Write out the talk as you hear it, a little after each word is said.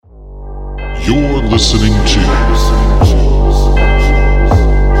You're listening to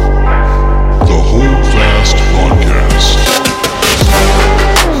the Hold Fast Podcast.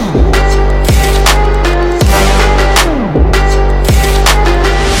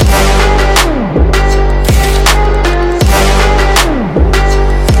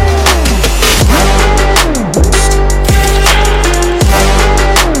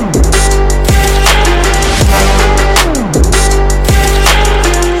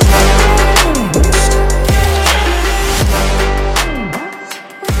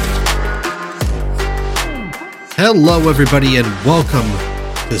 Hello, everybody, and welcome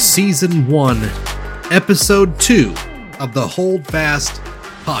to Season 1, Episode 2 of the Hold Fast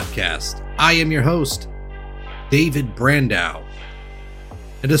Podcast. I am your host, David Brandow.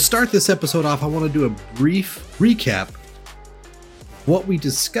 And to start this episode off, I want to do a brief recap of what we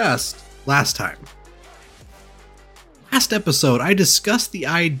discussed last time. Last episode, I discussed the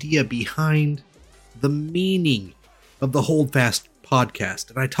idea behind the meaning of the Hold Fast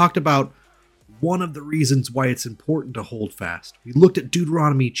Podcast, and I talked about one of the reasons why it's important to hold fast. We looked at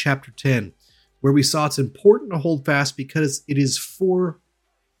Deuteronomy chapter 10, where we saw it's important to hold fast because it is for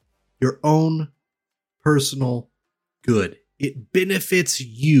your own personal good. It benefits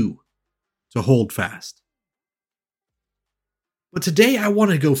you to hold fast. But today I want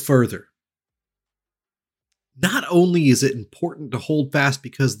to go further. Not only is it important to hold fast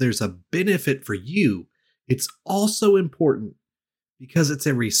because there's a benefit for you, it's also important because it's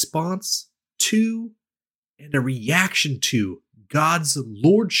a response to and a reaction to God's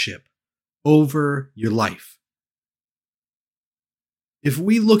lordship over your life. If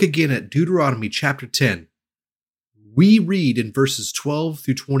we look again at Deuteronomy chapter 10, we read in verses 12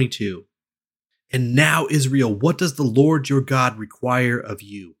 through 22, "And now, Israel, what does the Lord your God require of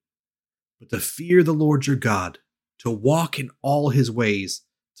you? But to fear the Lord your God, to walk in all his ways,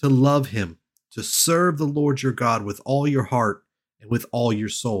 to love him, to serve the Lord your God with all your heart and with all your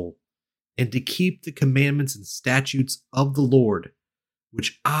soul, and to keep the commandments and statutes of the Lord,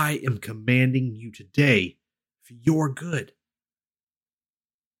 which I am commanding you today for your good.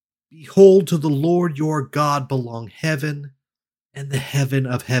 Behold, to the Lord your God belong heaven and the heaven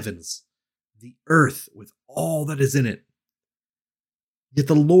of heavens, the earth with all that is in it. Yet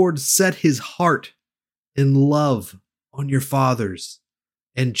the Lord set his heart in love on your fathers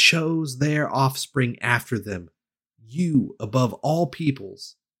and chose their offspring after them, you above all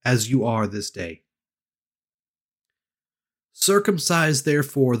peoples, as you are this day. Circumcise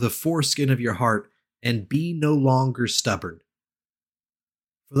therefore the foreskin of your heart, and be no longer stubborn.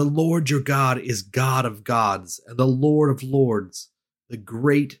 For the Lord your God is God of gods, and the Lord of lords, the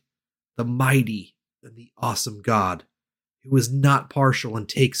great, the mighty, and the awesome God, who is not partial and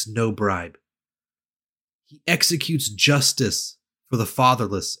takes no bribe. He executes justice for the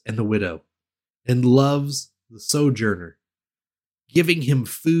fatherless and the widow, and loves the sojourner, giving him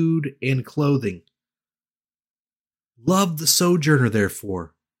food and clothing. Love the sojourner,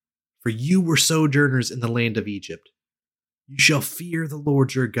 therefore, for you were sojourners in the land of Egypt. You shall fear the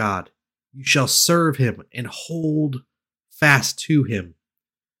Lord your God. You shall serve him and hold fast to him.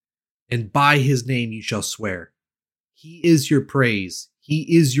 And by his name you shall swear. He is your praise.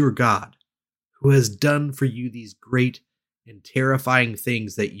 He is your God, who has done for you these great and terrifying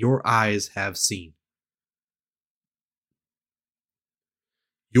things that your eyes have seen.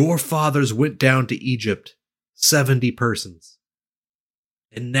 Your fathers went down to Egypt, 70 persons.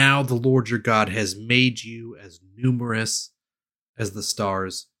 And now the Lord your God has made you as numerous as the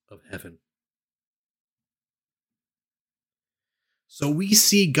stars of heaven." So we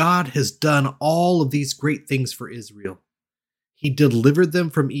see God has done all of these great things for Israel. He delivered them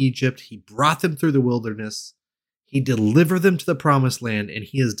from Egypt. He brought them through the wilderness. He delivered them to the promised land. And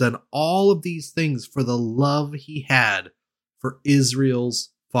he has done all of these things for the love he had for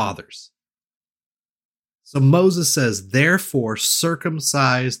Israel's fathers. So Moses says, "Therefore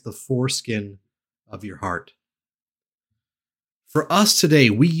circumcise the foreskin of your heart." For us today,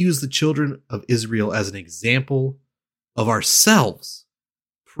 we use the children of Israel as an example of ourselves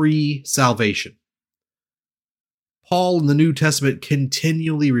pre-salvation. Paul in the New Testament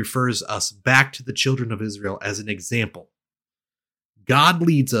continually refers us back to the children of Israel as an example. God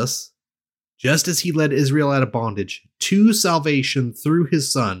leads us, just as he led Israel out of bondage, to salvation through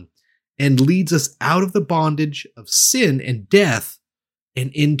his Son, and leads us out of the bondage of sin and death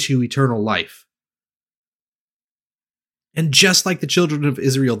and into eternal life. And just like the children of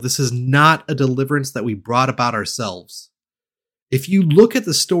Israel, this is not a deliverance that we brought about ourselves. If you look at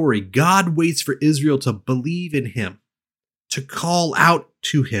the story, God waits for Israel to believe in him, to call out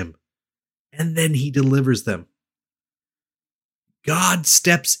to him, and then he delivers them. God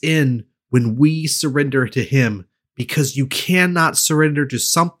steps in when we surrender to Him, because you cannot surrender to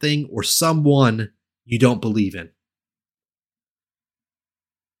something or someone you don't believe in.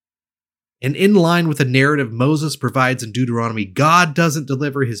 And in line with the narrative Moses provides in Deuteronomy, God doesn't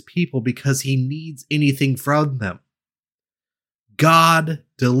deliver His people because He needs anything from them. God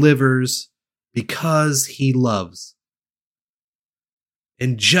delivers because He loves.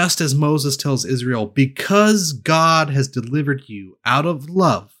 And just as Moses tells Israel, because God has delivered you out of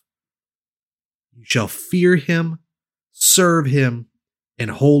love, you shall fear Him, serve Him, and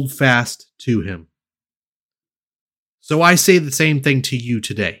hold fast to Him. So I say the same thing to you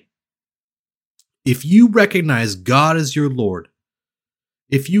today. If you recognize God as your Lord,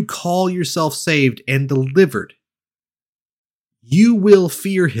 if you call yourself saved and delivered, you will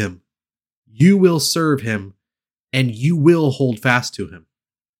fear Him, you will serve Him, and you will hold fast to Him.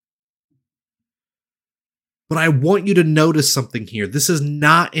 But I want you to notice something here. This is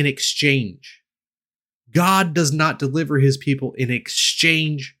not an exchange. God does not deliver His people in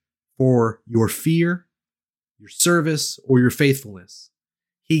exchange for your fear, your service, or your faithfulness.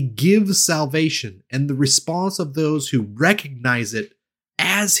 He gives salvation, and the response of those who recognize it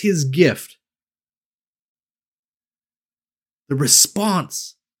as His gift, the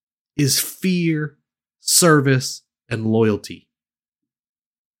response is fear, service, and loyalty.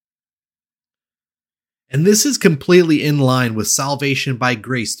 And this is completely in line with salvation by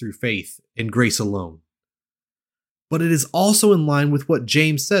grace through faith and grace alone. But it is also in line with what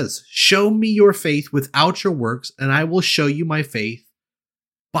James says, show me your faith without your works, and I will show you my faith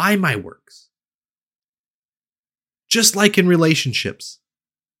by my works. Just like in relationships,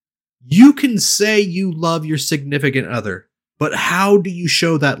 you can say you love your significant other, but how do you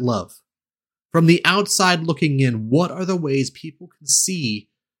show that love? From the outside looking in, what are the ways people can see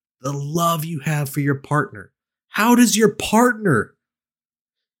the love you have for your partner? How does your partner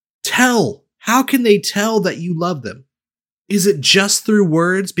tell? How can they tell that you love them? Is it just through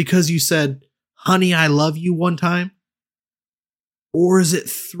words because you said, honey, I love you one time? Or is it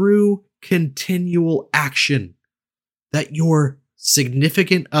through continual action that your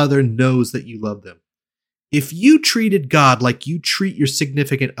significant other knows that you love them? If you treated God like you treat your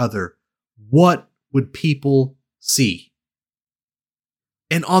significant other, what would people see?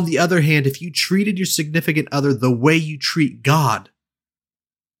 And on the other hand, if you treated your significant other the way you treat God,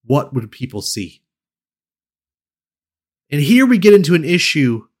 what would people see? And here we get into an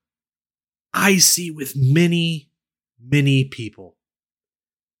issue I see with many people.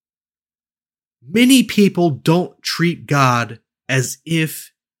 Many people don't treat God as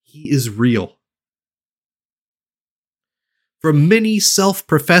if He is real. For many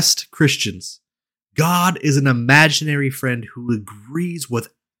self-professed Christians, God is an imaginary friend who agrees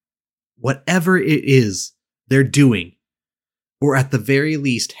with whatever it is they're doing, or at the very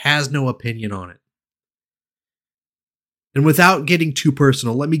least has no opinion on it. And without getting too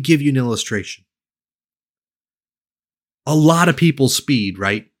personal, let me give you an illustration. A lot of people speed,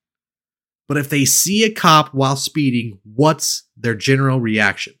 right? But if they see a cop while speeding, what's their general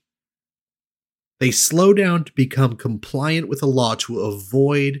reaction? They slow down to become compliant with the law to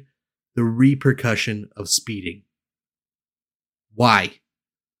avoid the repercussion of speeding. Why?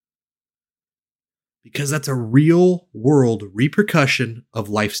 Because that's a real world repercussion of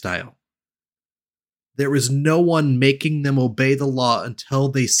lifestyle. There is no one making them obey the law until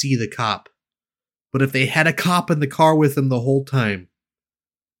they see the cop. But if they had a cop in the car with them the whole time,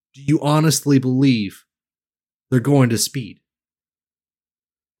 do you honestly believe they're going to speed?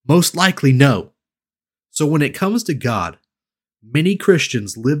 Most likely no. So when it comes to God, many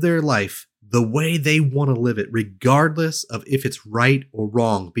Christians live their life the way they want to live it, regardless of if it's right or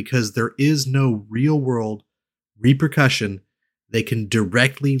wrong, because there is no real world repercussion they can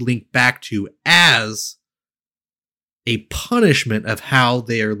directly link back to as a punishment of how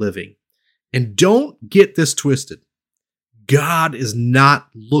they are living. And don't get this twisted. God is not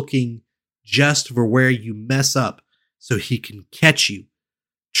looking just for where you mess up so He can catch you.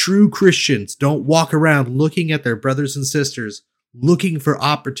 True Christians don't walk around looking at their brothers and sisters, looking for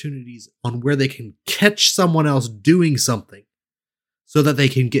opportunities on where they can catch someone else doing something so that they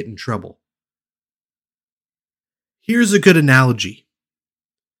can get in trouble. Here's a good analogy.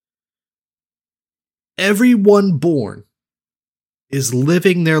 Everyone born is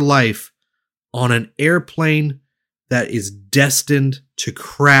living their life on an airplane that is destined to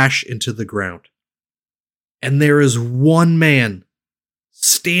crash into the ground. And there is one man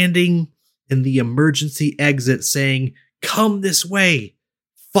standing in the emergency exit saying, "Come this way,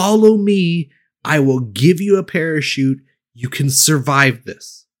 follow me, I will give you a parachute, you can survive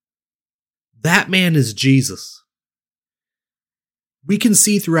this." That man is Jesus. We can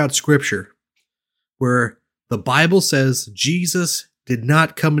see throughout Scripture where the Bible says Jesus did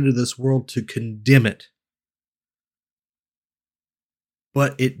not come into this world to condemn it.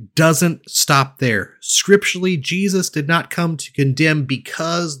 But it doesn't stop there. Scripturally, Jesus did not come to condemn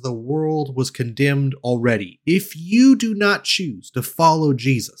because the world was condemned already. If you do not choose to follow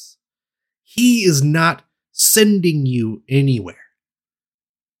Jesus, he is not sending you anywhere.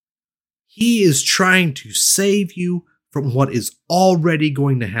 He is trying to save you from what is already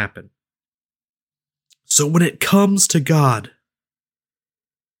going to happen. So when it comes to God,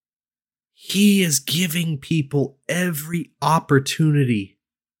 he is giving people every opportunity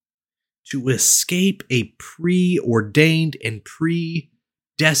to escape a preordained and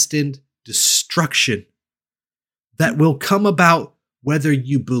predestined destruction that will come about whether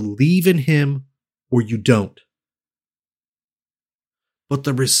you believe in him or you don't. But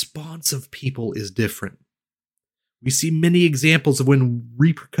the response of people is different. We see many examples of when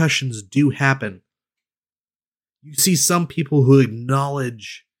repercussions do happen. You see some people who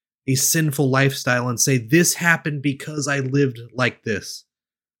acknowledge a sinful lifestyle and say, this happened because I lived like this,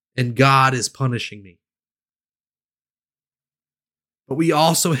 and God is punishing me. But we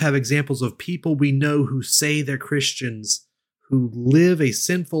also have examples of people we know who say they're Christians, who live a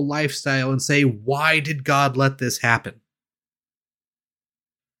sinful lifestyle and say, why did God let this happen?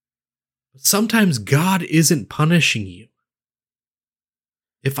 But sometimes God isn't punishing you.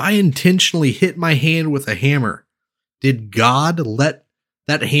 If I intentionally hit my hand with a hammer, did God let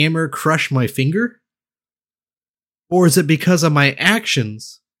that hammer crush my finger? Or is it because of my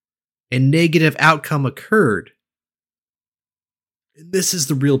actions a negative outcome occurred? And this is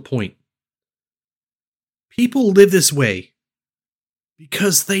the real point. People live this way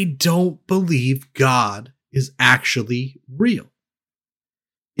because they don't believe God is actually real.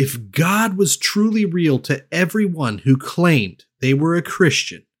 If God was truly real to everyone who claimed they were a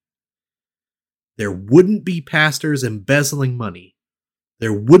Christian, there wouldn't be pastors embezzling money.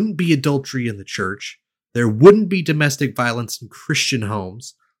 There wouldn't be adultery in the church. There wouldn't be domestic violence in Christian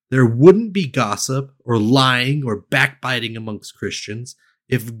homes. There wouldn't be gossip or lying or backbiting amongst Christians.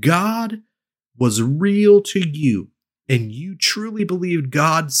 If God was real to you and you truly believed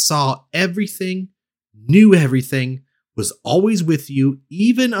God saw everything, knew everything, was always with you,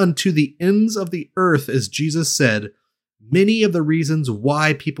 even unto the ends of the earth, as Jesus said, many of the reasons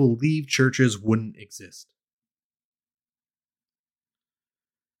why people leave churches wouldn't exist.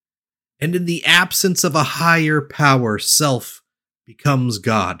 And in the absence of a higher power, self becomes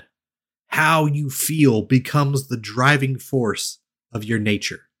God. How you feel becomes the driving force of your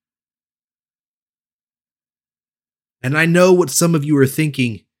nature. And I know what some of you are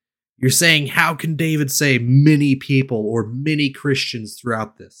thinking. You're saying, how can David say many people or many Christians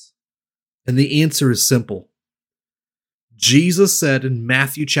throughout this? And the answer is simple. Jesus said in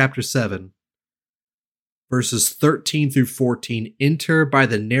Matthew chapter 7, verses 13 through 14, enter by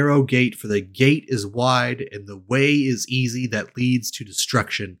the narrow gate, for the gate is wide and the way is easy that leads to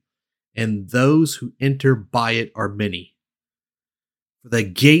destruction, and those who enter by it are many. For the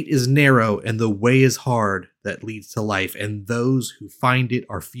gate is narrow and the way is hard that leads to life, and those who find it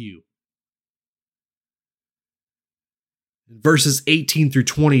are few. In verses 18 through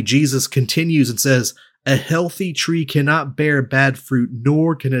 20, Jesus continues and says, a healthy tree cannot bear bad fruit,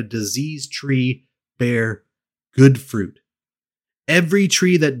 nor can a diseased tree bear good fruit. Every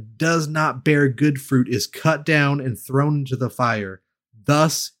tree that does not bear good fruit is cut down and thrown into the fire.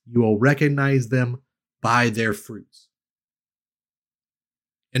 Thus you will recognize them by their fruits.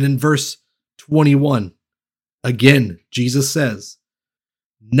 And in verse 21, again, Jesus says,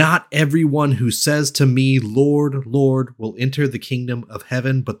 not everyone who says to me, Lord, Lord, will enter the kingdom of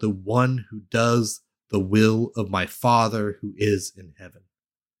heaven, but the one who does the will of my Father who is in heaven.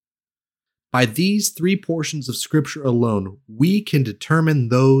 By these three portions of Scripture alone, we can determine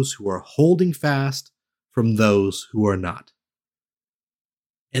those who are holding fast from those who are not.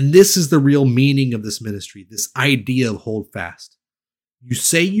 And this is the real meaning of this ministry, this idea of hold fast. You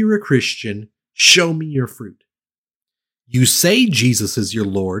say you're a Christian, show me your fruit. You say Jesus is your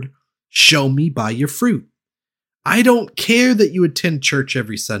Lord, show me by your fruit. I don't care that you attend church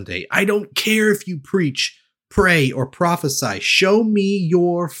every Sunday. I don't care if you preach, pray, or prophesy. Show me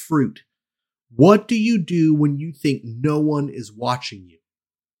your fruit. What do you do when you think no one is watching you?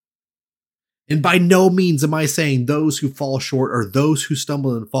 And by no means am I saying those who fall short or those who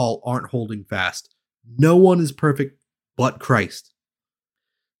stumble and fall aren't holding fast. No one is perfect but Christ.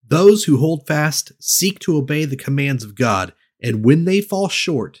 Those who hold fast seek to obey the commands of God, and when they fall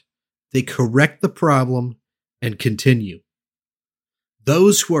short, they correct the problem and continue.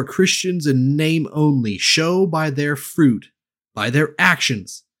 Those who are Christians in name only show by their fruit by their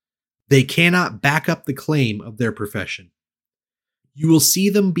actions, they cannot back up the claim of their profession. You will see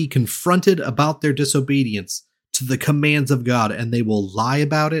them be confronted about their disobedience to the commands of God, and they will lie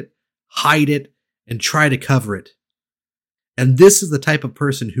about it, hide it, and try to cover it. And this is the type of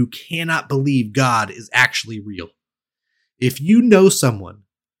person who cannot believe God is actually real. If you know someone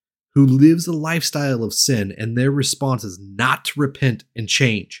who lives a lifestyle of sin and their response is not to repent and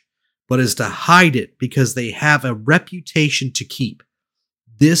change, but is to hide it because they have a reputation to keep,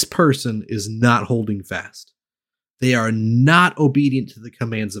 this person is not holding fast. They are not obedient to the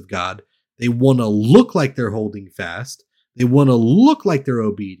commands of God. They want to look like they're holding fast. They want to look like they're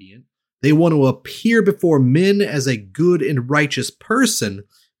obedient. They want to appear before men as a good and righteous person,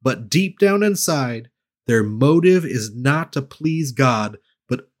 but deep down inside, their motive is not to please God,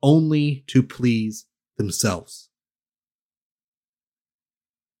 but only to please themselves.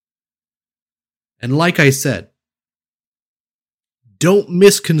 And like I said, don't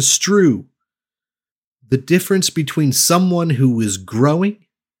misconstrue the difference between someone who is growing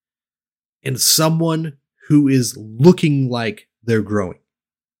and someone who is looking like they're growing.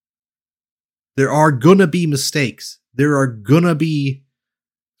 There are gonna be mistakes. There are gonna be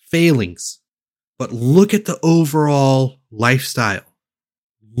failings. But look at the overall lifestyle.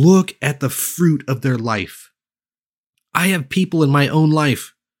 Look at the fruit of their life. I have people in my own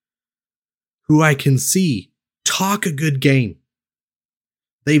life who I can see talk a good game.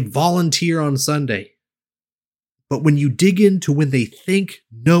 They volunteer on Sunday. But when you dig into when they think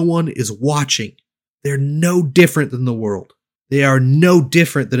no one is watching, they're no different than the world. They are no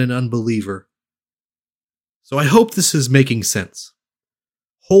different than an unbeliever. So I hope this is making sense.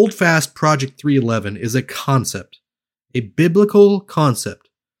 Hold Fast Project 311 is a concept, a biblical concept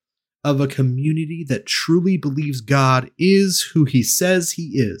of a community that truly believes God is who he says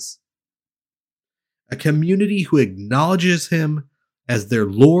he is. A community who acknowledges him as their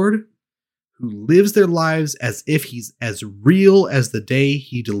Lord, who lives their lives as if he's as real as the day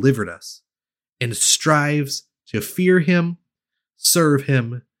he delivered us, and strives to fear him, serve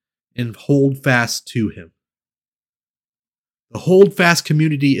him, and hold fast to him. The Hold Fast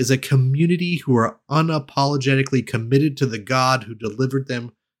community is a community who are unapologetically committed to the God who delivered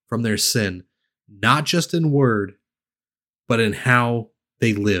them from their sin, not just in word, but in how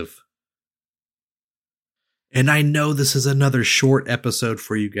they live. And I know this is another short episode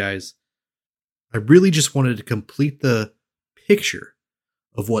for you guys. I really just wanted to complete the picture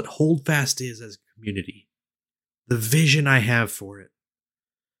of what Hold Fast is as a community, the vision I have for it.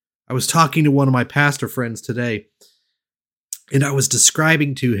 I was talking to one of my pastor friends today, and I was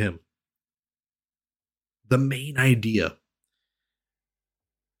describing to him the main idea.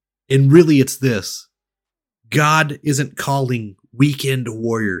 And really it's this: God isn't calling weekend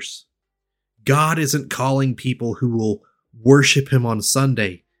warriors. God isn't calling people who will worship him on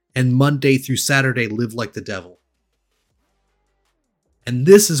Sunday and Monday through Saturday live like the devil. And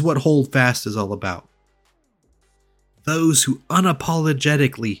this is what Hold Fast is all about. Those who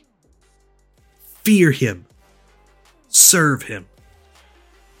unapologetically fear him, serve him,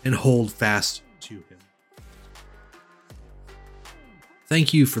 and hold fast to him.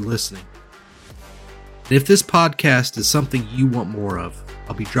 Thank you for listening. And if this podcast is something you want more of,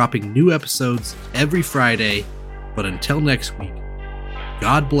 I'll be dropping new episodes every Friday. But until next week,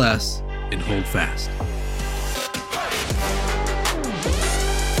 God bless and hold fast.